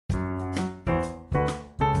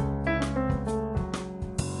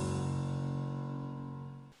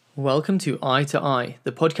Welcome to Eye to Eye,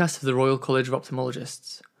 the podcast of the Royal College of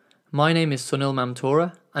Ophthalmologists. My name is Sunil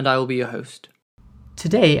Mamtora, and I will be your host.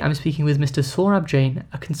 Today I'm speaking with Mr. Saurabh Jain,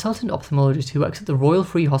 a consultant ophthalmologist who works at the Royal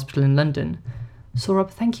Free Hospital in London.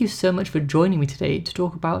 Saurabh, thank you so much for joining me today to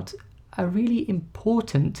talk about a really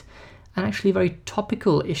important and actually very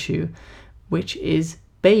topical issue, which is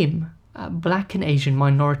BAME, Black and Asian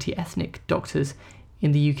Minority Ethnic Doctors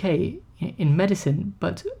in the UK in medicine,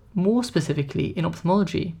 but more specifically in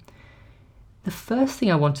ophthalmology. The first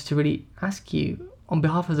thing I wanted to really ask you on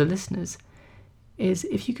behalf of the listeners is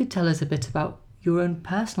if you could tell us a bit about your own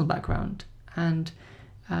personal background and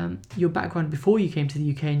your background before you came to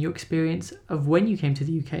the UK and your experience of when you came to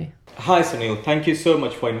the UK. Hi Sunil, thank you so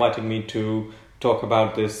much for inviting me to talk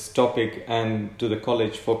about this topic and to the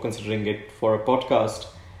college for considering it for a podcast.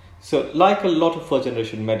 So like a lot of first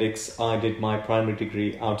generation medics, I did my primary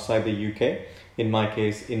degree outside the UK, in my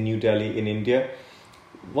case in New Delhi in India.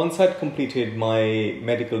 Once I'd completed my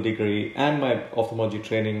medical degree and my ophthalmology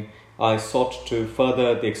training, I sought to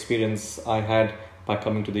further the experience I had by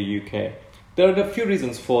coming to the UK. There are a few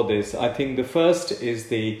reasons for this. I think the first is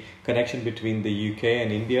the connection between the UK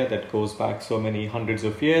and India that goes back so many hundreds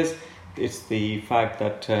of years. It's the fact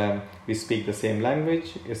that we speak the same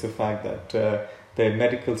language. It's the fact that the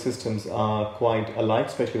medical systems are quite alike,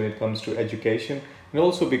 especially when it comes to education, and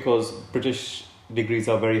also because British degrees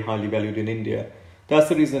are very highly valued in India. That's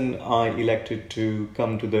the reason I elected to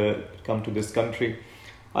come to this country.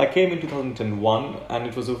 I came in 2001, and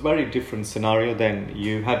it was a very different scenario then.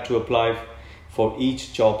 You had to apply for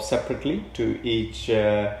each job separately to each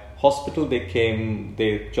hospital.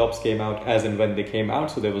 The jobs came out as and when they came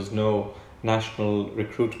out, so there was no national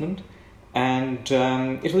recruitment. And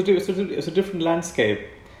it was a different landscape,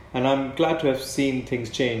 and I'm glad to have seen things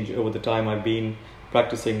change over the time I've been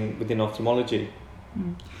practicing within ophthalmology.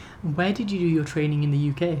 Where did you do your training in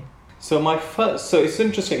the UK? So it's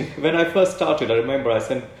interesting. When I first started, I remember I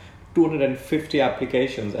sent 250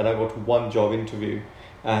 applications and I got one job interview,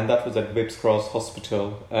 and that was at Whipps Cross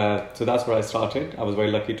Hospital. So that's where I started. I was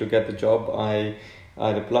very lucky to get the job I'd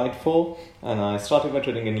applied for, and I started my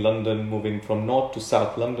training in London, moving from North to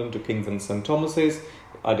South London to King's and St Thomas's.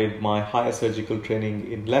 I did my higher surgical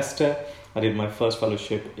training in Leicester. I did my first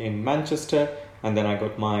fellowship in Manchester, and then I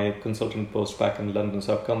got my consultant post back in London.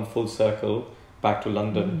 So I've come full circle back to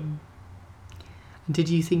London. Did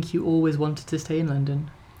you think you always wanted to stay in London?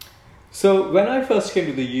 So when I first came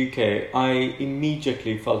to the UK, I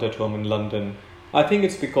immediately felt at home in London. I think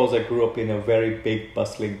it's because I grew up in a very big,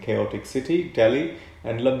 bustling, chaotic city, Delhi,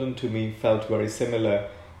 and London to me felt very similar.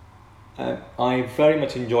 I very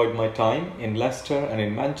much enjoyed my time in Leicester and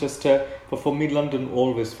in Manchester, but for me London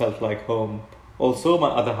always felt like home. Also, my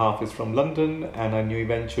other half is from London, and I knew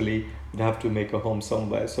eventually I'd have to make a home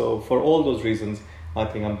somewhere. So for all those reasons, I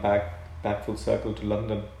think I'm back full circle to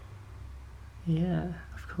London. Yeah,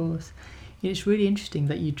 of course. It's really interesting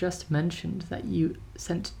that you just mentioned that you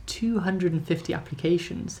sent 250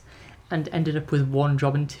 applications and ended up with one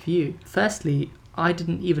job interview. Firstly, I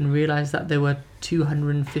didn't even realise that there were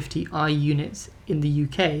 250 eye units in the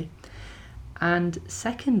UK. And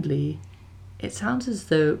secondly, it sounds as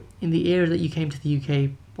though in the era that you came to the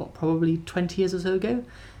UK, probably 20 years or so ago,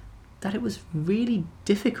 that it was really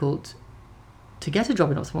difficult to get a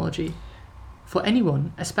job in ophthalmology for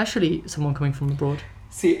anyone, especially someone coming from abroad.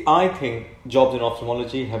 See, I think jobs in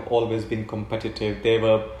ophthalmology have always been competitive. They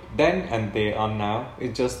were then and they are now.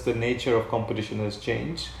 It's just the nature of competition has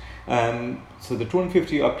changed. So the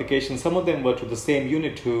 250 applications, some of them were to the same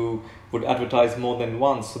unit who would advertise more than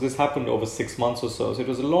once. So this happened over 6 months or so. So it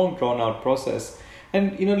was a long drawn out process.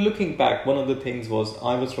 And, looking back, one of the things was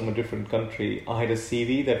I was from a different country. I had a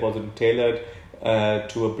CV that wasn't tailored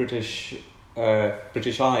to a British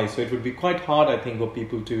eye. So it would be quite hard, I think, for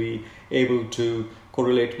people to be able to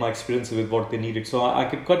correlate my experiences with what they needed. So I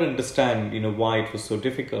could quite understand, why it was so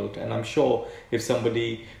difficult. And I'm sure if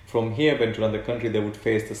somebody from here went to another country, they would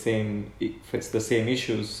face the same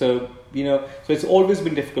issues. So, so it's always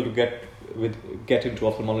been difficult to get into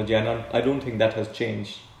ophthalmology, and I don't think that has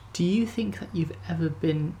changed. Do you think that you've ever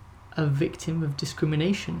been a victim of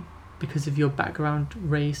discrimination because of your background,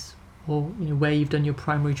 race, or where you've done your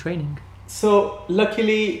primary training? So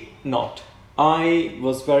luckily not. I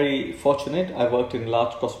was very fortunate. I worked in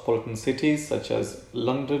large cosmopolitan cities such as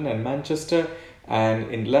London and Manchester,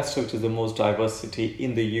 and in Leicester, which is the most diverse city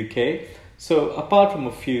in the UK. So apart from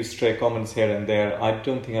a few stray comments here and there, I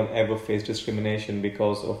don't think I've ever faced discrimination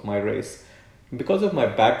because of my race. Because of my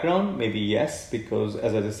background, maybe yes, because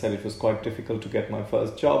as I just said, it was quite difficult to get my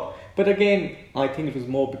first job. But again, I think it was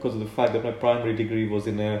more because of the fact that my primary degree was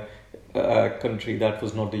in a country that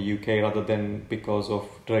was not the UK, rather than because of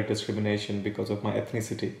direct discrimination because of my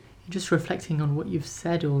ethnicity. Just reflecting on what you've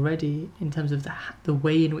said already in terms of the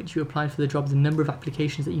way in which you applied for the job, the number of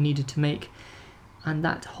applications that you needed to make, and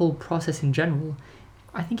that whole process in general,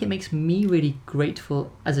 I think it makes me really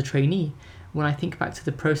grateful as a trainee when I think back to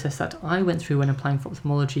the process that I went through when applying for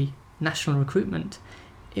ophthalmology national recruitment.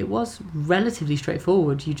 It was relatively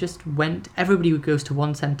straightforward. You just went, everybody goes to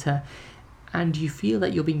one centre, and you feel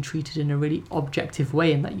that you're being treated in a really objective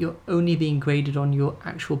way and that you're only being graded on your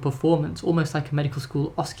actual performance, almost like a medical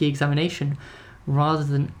school OSCE examination, rather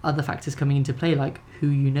than other factors coming into play like who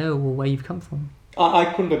you know or where you've come from.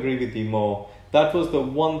 I couldn't agree with you more. That was the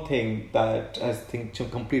one thing that I think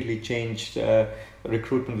completely changed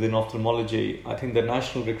recruitment within ophthalmology. I think the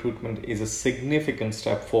national recruitment is a significant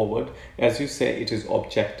step forward. As you say, it is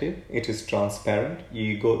objective, it is transparent.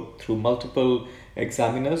 You go through multiple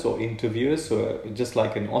examiners or interviewers, so just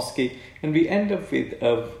like an OSCE, and we end up with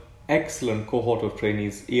an excellent cohort of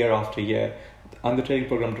trainees year after year. I'm the training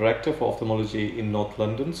program director for ophthalmology in North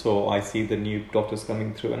London, so I see the new doctors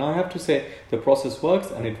coming through, and I have to say the process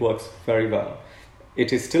works and it works very well.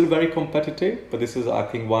 It is still very competitive, but this is, I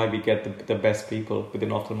think, why we get the best people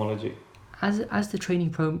within ophthalmology. As the training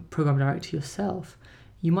program director yourself,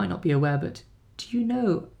 you might not be aware, but do you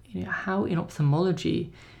know how in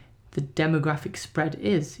ophthalmology the demographic spread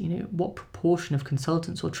is? What proportion of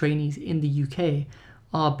consultants or trainees in the UK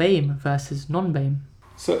are BAME versus non-BAME?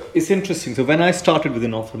 So it's interesting. So when I started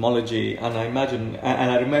within ophthalmology, and I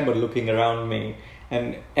remember looking around me,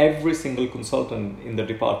 and every single consultant in the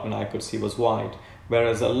department I could see was white,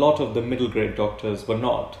 whereas a lot of the middle grade doctors were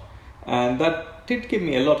not. And that did give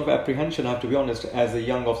me a lot of apprehension, I have to be honest, as a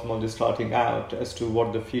young ophthalmologist starting out, as to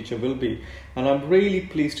what the future will be. And I'm really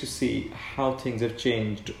pleased to see how things have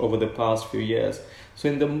changed over the past few years. So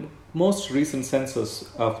in the most recent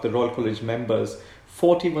census of the Royal College members,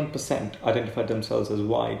 41% identified themselves as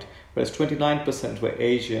white, whereas 29% were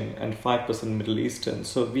Asian and 5% Middle Eastern.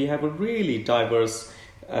 So we have a really diverse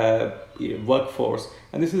workforce,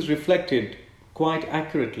 and this is reflected quite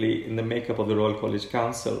accurately in the makeup of the Royal College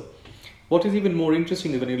Council. What is even more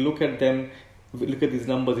interesting is when you look at these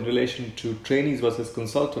numbers in relation to trainees versus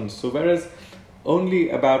consultants. So whereas only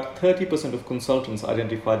about 30% of consultants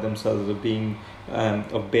identified themselves as being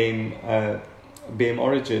of BAME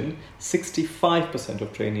origin, 65%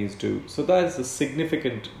 of trainees do. So that is a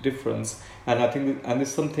significant difference, and I think, and it's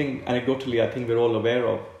something anecdotally I think we're all aware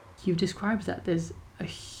of. You've described that there's a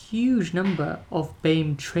huge number of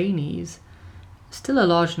BAME trainees, still a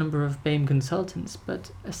large number of BAME consultants,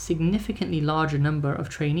 but a significantly larger number of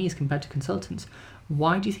trainees compared to consultants.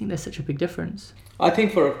 Why do you think there's such a big difference? I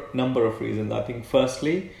think for a number of reasons. I think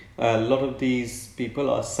firstly, a lot of these people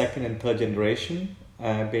are second and third generation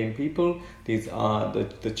BAME people. These are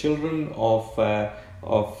the children of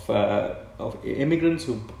immigrants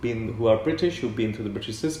who are British, who've been through the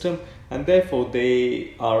British system, and therefore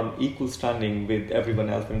they are on equal standing with everyone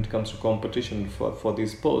else when it comes to competition for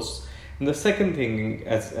these posts. And the second thing,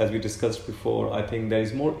 as we discussed before, I think there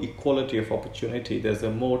is more equality of opportunity. There's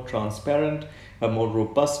a more transparent, a more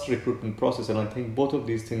robust recruitment process, and I think both of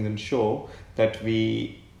these things ensure that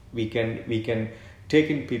we can take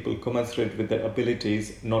in people commensurate with their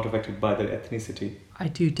abilities, not affected by their ethnicity. I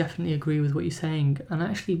do definitely agree with what you're saying, and I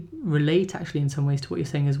actually relate in some ways to what you're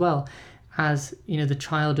saying as well. As the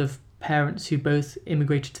child of parents who both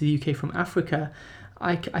immigrated to the UK from Africa,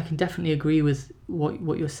 I can definitely agree with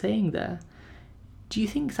what you're saying there. Do you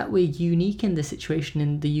think that we're unique in this situation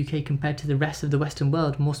in the UK compared to the rest of the Western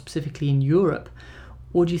world, more specifically in Europe?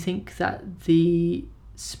 Or do you think that the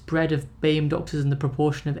spread of BAME doctors and the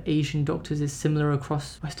proportion of Asian doctors is similar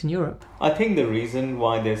across Western Europe? I think the reason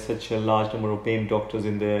why there's such a large number of BAME doctors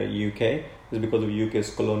in the UK is because of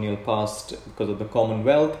UK's colonial past, because of the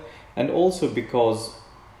Commonwealth, and also because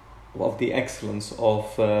of the excellence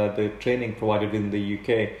of the training provided in the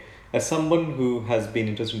UK. As someone who has been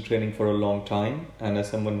interested in training for a long time, and as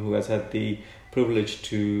someone who has had the privilege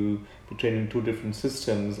to train in two different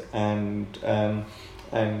systems and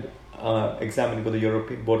examining for the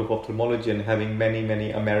European Board of Ophthalmology and having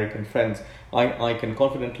many American friends, I can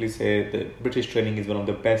confidently say that British training is one of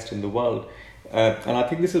the best in the world. And I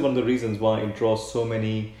think this is one of the reasons why it draws so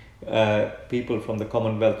many people from the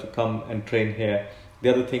Commonwealth to come and train here. The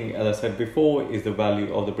other thing, as I said before, is the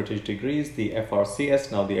value of the British degrees, the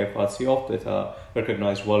FRCS, now the FRCOF, that are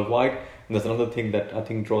recognized worldwide. And that's another thing that I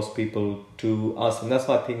think draws people to us. And that's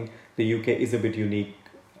why I think the UK is a bit unique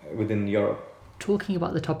within Europe. Talking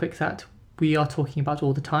about the topic that we are talking about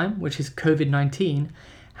all the time, which is COVID-19.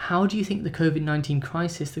 How do you think the COVID-19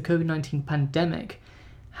 crisis, the COVID-19 pandemic,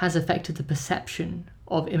 has affected the perception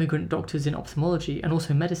of immigrant doctors in ophthalmology and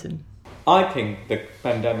also medicine? I think the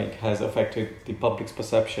pandemic has affected the public's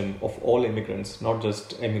perception of all immigrants, not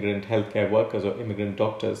just immigrant healthcare workers or immigrant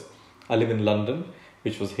doctors. I live in London,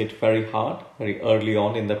 which was hit very hard, very early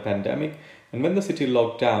on in the pandemic. And when the city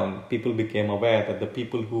locked down, people became aware that the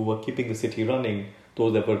people who were keeping the city running,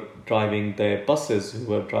 those that were driving their buses, who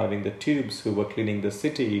were driving the tubes, who were cleaning the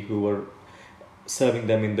city, who were serving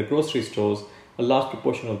them in the grocery stores, a large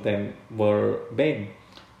proportion of them were BAME.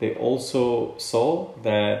 They also saw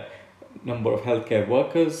the number of healthcare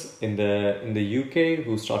workers in the UK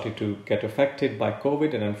who started to get affected by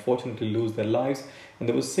COVID and unfortunately lose their lives. And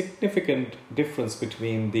there was significant difference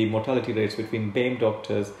between the mortality rates between BAME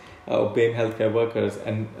doctors, BAME healthcare workers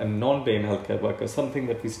and non-BAME healthcare workers, something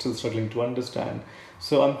that we're still struggling to understand.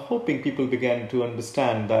 So I'm hoping people began to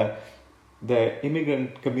understand that the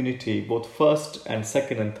immigrant community, both first and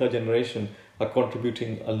second and third generation, are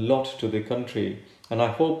contributing a lot to the country. And I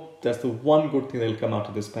hope that's the one good thing that will come out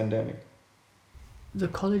of this pandemic. The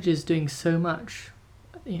college is doing so much.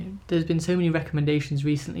 There's been so many recommendations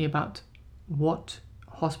recently about what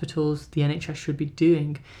hospitals, the NHS, should be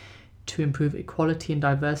doing to improve equality and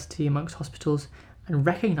diversity amongst hospitals, and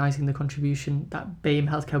recognising the contribution that BAME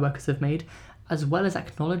healthcare workers have made, as well as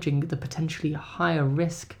acknowledging the potentially higher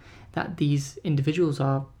risk that these individuals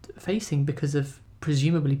are facing because of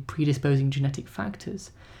presumably predisposing genetic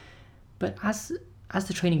factors. But as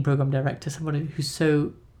the training programme director, someone who's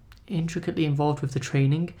so intricately involved with the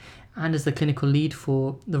training and as the clinical lead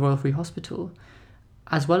for the Royal Free Hospital,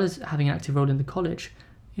 as well as having an active role in the college,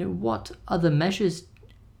 what other measures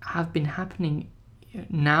have been happening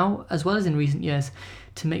now, as well as in recent years,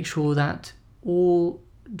 to make sure that all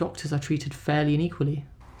doctors are treated fairly and equally?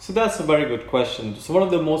 So that's a very good question. So one of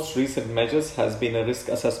the most recent measures has been a risk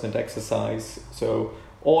assessment exercise. So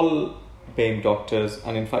all BAME doctors,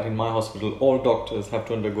 and in fact in my hospital, all doctors have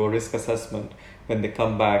to undergo a risk assessment when they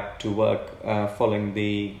come back to work following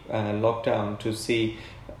the lockdown, to see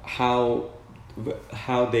how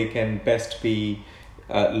they can best be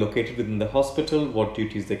located within the hospital, what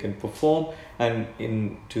duties they can perform,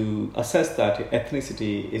 and to assess that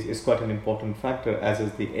ethnicity is quite an important factor, as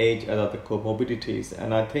is the age, as are the comorbidities.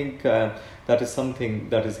 And I think that is something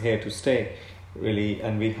that is here to stay, really,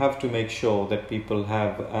 and we have to make sure that people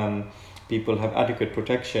have adequate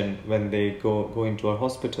protection when they go into our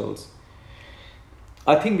hospitals.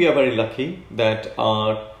 I think we are very lucky that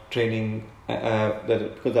our training,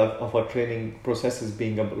 because of our training processes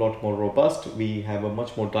being a lot more robust, we have a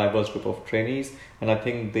much more diverse group of trainees. And I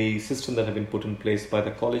think the system that have been put in place by the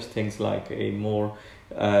college, things like a more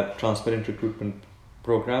transparent recruitment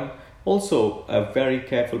program, also a very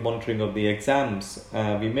careful monitoring of the exams.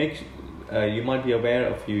 You might be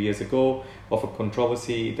aware a few years ago of a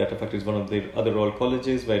controversy that affected one of the other Royal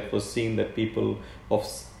Colleges, where it was seen that people of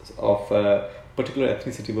particular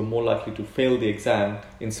ethnicity were more likely to fail the exam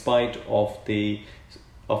in spite of the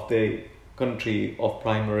country of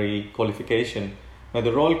primary qualification. Now,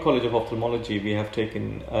 the Royal College of Ophthalmology, we have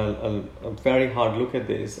taken a very hard look at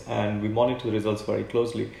this, and we monitor the results very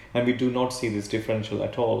closely, and we do not see this differential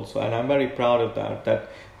at all. So, and I'm very proud of that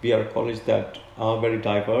we are a college that are very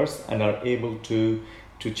diverse and are able to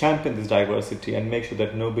champion this diversity and make sure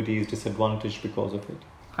that nobody is disadvantaged because of it.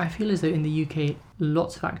 I feel as though in the UK,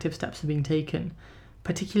 lots of active steps are being taken,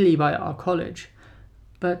 particularly by our college,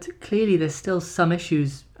 but clearly there's still some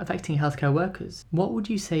issues affecting healthcare workers. What would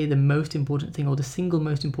you say the most important thing, or the single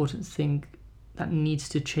most important thing that needs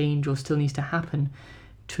to change or still needs to happen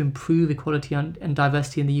to improve equality and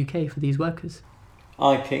diversity in the UK for these workers?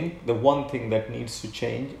 I think the one thing that needs to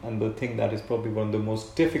change, and the thing that is probably one of the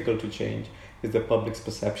most difficult to change, is the public's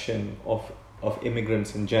perception of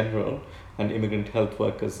immigrants in general and immigrant health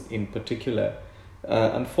workers in particular.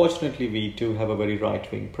 Unfortunately, we do have a very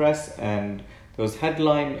right-wing press, and there was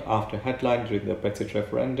headline after headline during the Brexit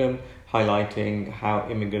referendum highlighting how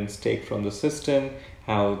immigrants take from the system,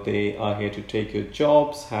 how they are here to take your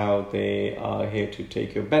jobs, how they are here to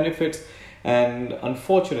take your benefits. And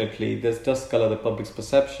unfortunately, this does colour the public's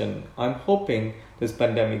perception. I'm hoping this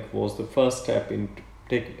pandemic was the first step in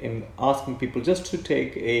asking people just to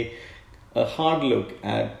take a hard look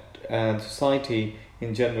at society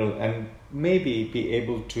in general, and maybe be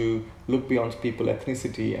able to look beyond people's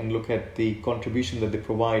ethnicity and look at the contribution that they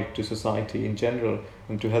provide to society in general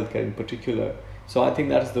and to healthcare in particular. So I think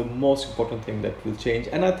that's the most important thing that will change,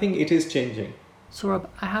 and I think it is changing. Saurabh,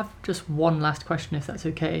 I have just one last question, if that's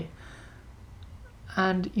okay.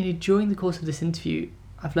 And during the course of this interview,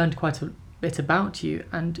 I've learned quite a bit about you,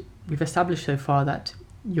 and we've established so far that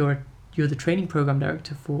you're the training program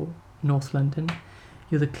director for North London,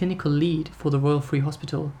 you're the clinical lead for the Royal Free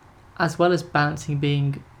Hospital, as well as balancing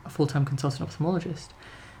being a full-time consultant ophthalmologist.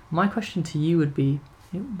 My question to you would be,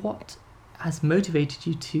 what has motivated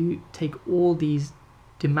you to take all these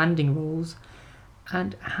demanding roles,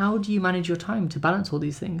 and how do you manage your time to balance all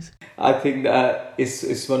these things? I think that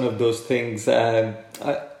it's one of those things. I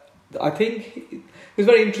think it's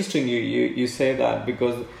very interesting you say that,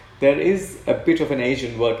 because there is a bit of an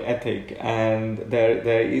Asian work ethic, and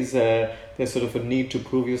there's sort of a need to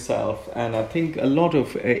prove yourself, and I think a lot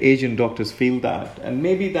of Asian doctors feel that, and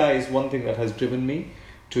maybe that is one thing that has driven me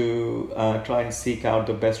to try and seek out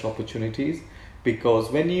the best opportunities. Because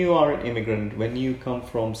when you are an immigrant, when you come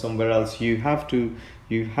from somewhere else, you have to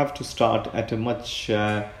start at a much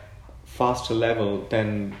faster level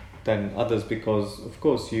than others, because of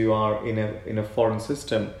course you are in a foreign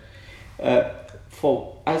system.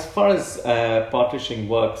 For as far as partitioning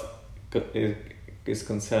work is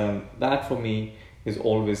concerned, that for me has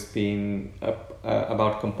always been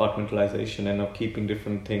about compartmentalization and of keeping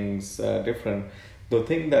different things different. The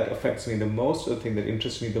thing that affects me the most, the thing that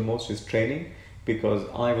interests me the most, is training, because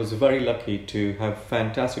I was very lucky to have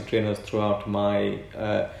fantastic trainers throughout my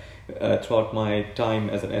time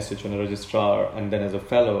as an SH and a registrar, and then as a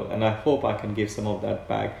fellow, and I hope I can give some of that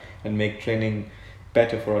back and make training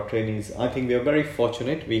better for our trainees. I think we are very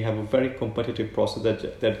fortunate. We have a very competitive process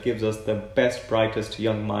that gives us the best, brightest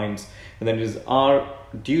young minds, and then it is our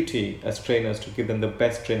duty as trainers to give them the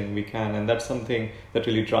best training we can, and that's something that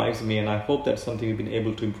really drives me, and I hope that's something we've been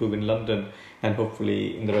able to improve in London and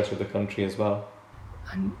hopefully in the rest of the country as well.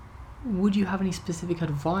 And would you have any specific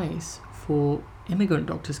advice for immigrant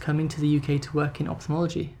doctors coming to the UK to work in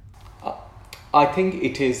ophthalmology? I think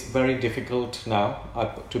it is very difficult now,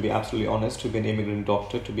 to be absolutely honest, to be an immigrant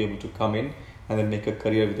doctor, to be able to come in and then make a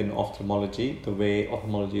career within ophthalmology. The way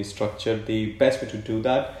ophthalmology is structured, the best way to do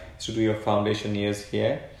that is to do your foundation years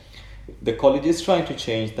here. The college is trying to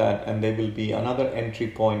change that, and there will be another entry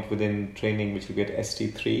point within training which will be at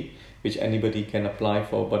ST3, which anybody can apply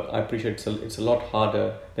for, but I appreciate it's a lot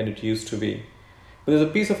harder than it used to be. But there's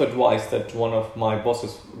a piece of advice that one of my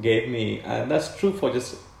bosses gave me, and that's true for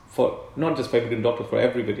not just for immigrant doctors, for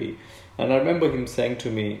everybody. And I remember him saying to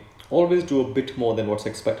me, always do a bit more than what's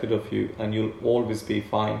expected of you, and you'll always be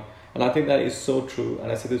fine. And I think that is so true.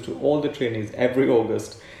 And I say this to all the trainees every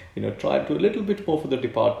August, try to do a little bit more for the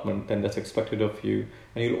department than that's expected of you,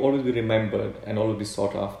 and you'll always be remembered and always be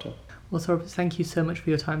sought after. Well, Saurabh, thank you so much for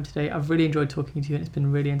your time today. I've really enjoyed talking to you, and it's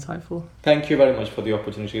been really insightful. Thank you very much for the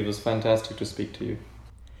opportunity. It was fantastic to speak to you.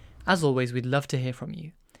 As always, we'd love to hear from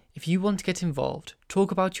you. If you want to get involved,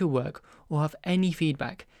 talk about your work, or have any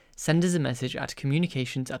feedback, send us a message at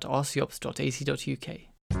communications@rcops.ac.uk.